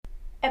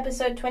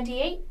Episode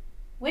 28,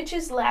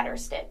 Witch's Ladder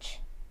Stitch.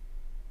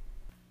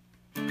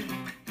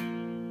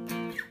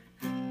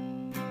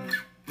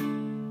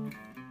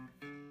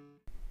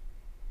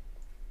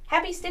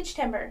 Happy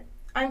Stitchtember!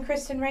 I'm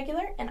Kristen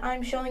Regular, and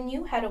I'm showing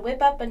you how to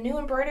whip up a new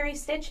embroidery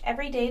stitch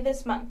every day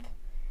this month.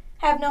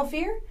 Have no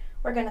fear,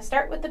 we're going to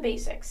start with the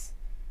basics.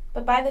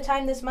 But by the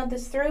time this month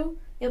is through,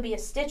 you'll be a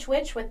stitch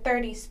witch with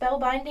 30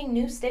 spellbinding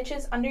new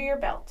stitches under your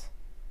belt.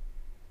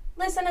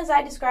 Listen as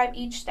I describe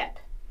each step.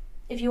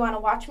 If you want to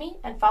watch me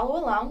and follow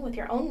along with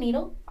your own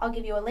needle, I'll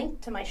give you a link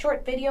to my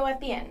short video at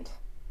the end.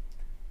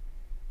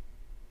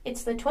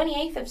 It's the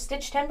 28th of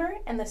Stitchtember,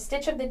 and the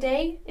stitch of the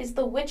day is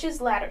the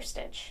Witch's Ladder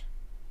Stitch.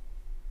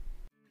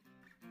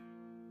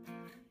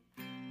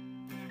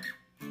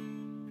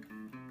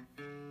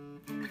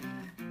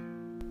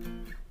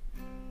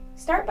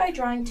 Start by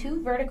drawing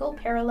 2 vertical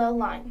parallel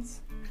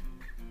lines.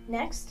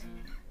 Next,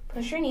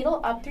 push your needle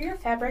up through your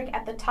fabric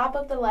at the top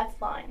of the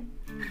left line.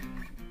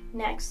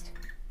 Next,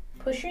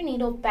 push your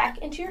needle back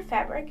into your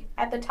fabric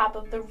at the top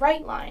of the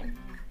right line.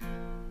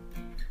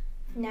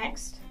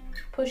 Next,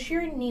 push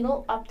your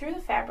needle up through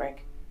the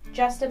fabric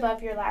just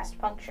above your last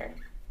puncture.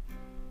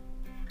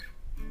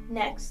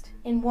 Next,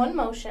 in one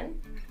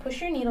motion,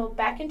 push your needle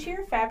back into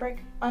your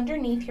fabric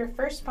underneath your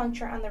first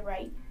puncture on the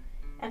right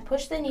and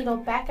push the needle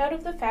back out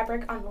of the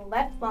fabric on the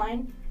left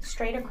line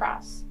straight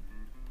across.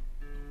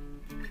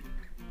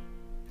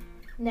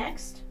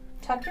 Next,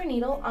 tuck your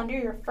needle under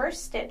your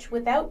first stitch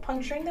without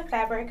puncturing the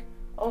fabric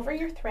over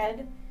your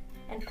thread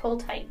and pull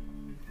tight.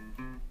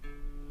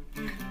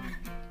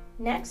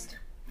 Next,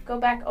 go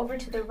back over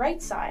to the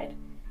right side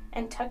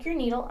and tuck your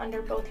needle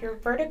under both your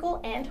vertical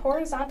and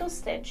horizontal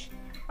stitch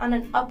on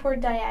an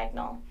upward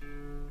diagonal.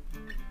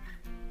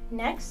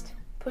 Next,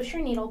 push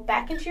your needle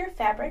back into your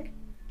fabric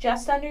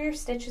just under your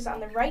stitches on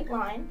the right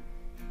line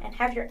and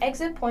have your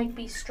exit point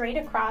be straight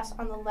across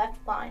on the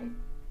left line.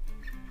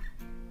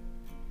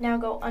 Now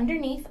go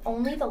underneath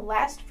only the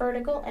last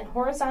vertical and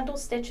horizontal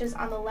stitches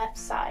on the left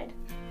side.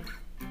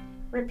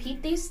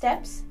 Repeat these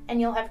steps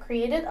and you'll have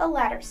created a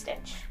ladder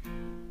stitch.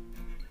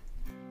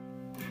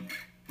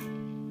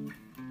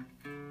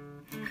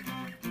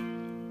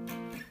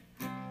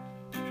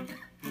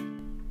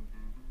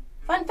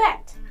 Fun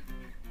fact!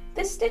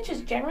 This stitch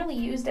is generally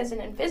used as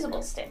an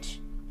invisible stitch,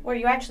 where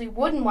you actually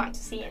wouldn't want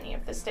to see any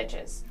of the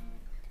stitches.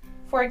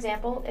 For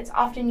example, it's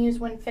often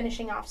used when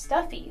finishing off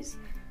stuffies,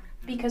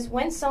 because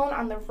when sewn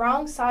on the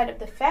wrong side of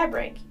the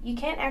fabric, you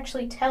can't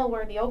actually tell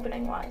where the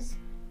opening was.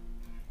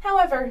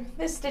 However,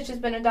 this stitch has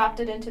been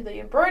adopted into the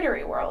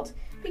embroidery world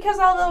because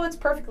although it's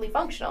perfectly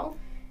functional,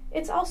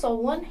 it's also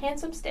one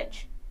handsome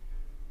stitch.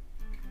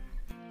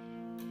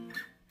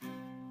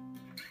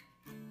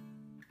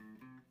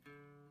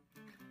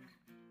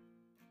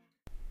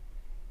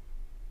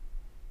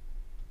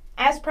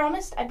 As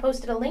promised, I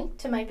posted a link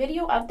to my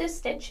video of this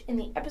stitch in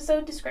the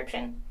episode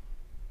description.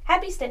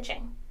 Happy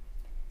stitching!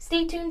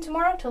 Stay tuned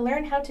tomorrow to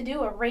learn how to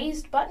do a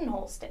raised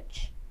buttonhole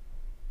stitch.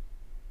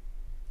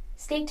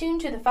 Stay tuned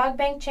to the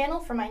Fogbank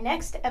channel for my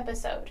next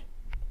episode.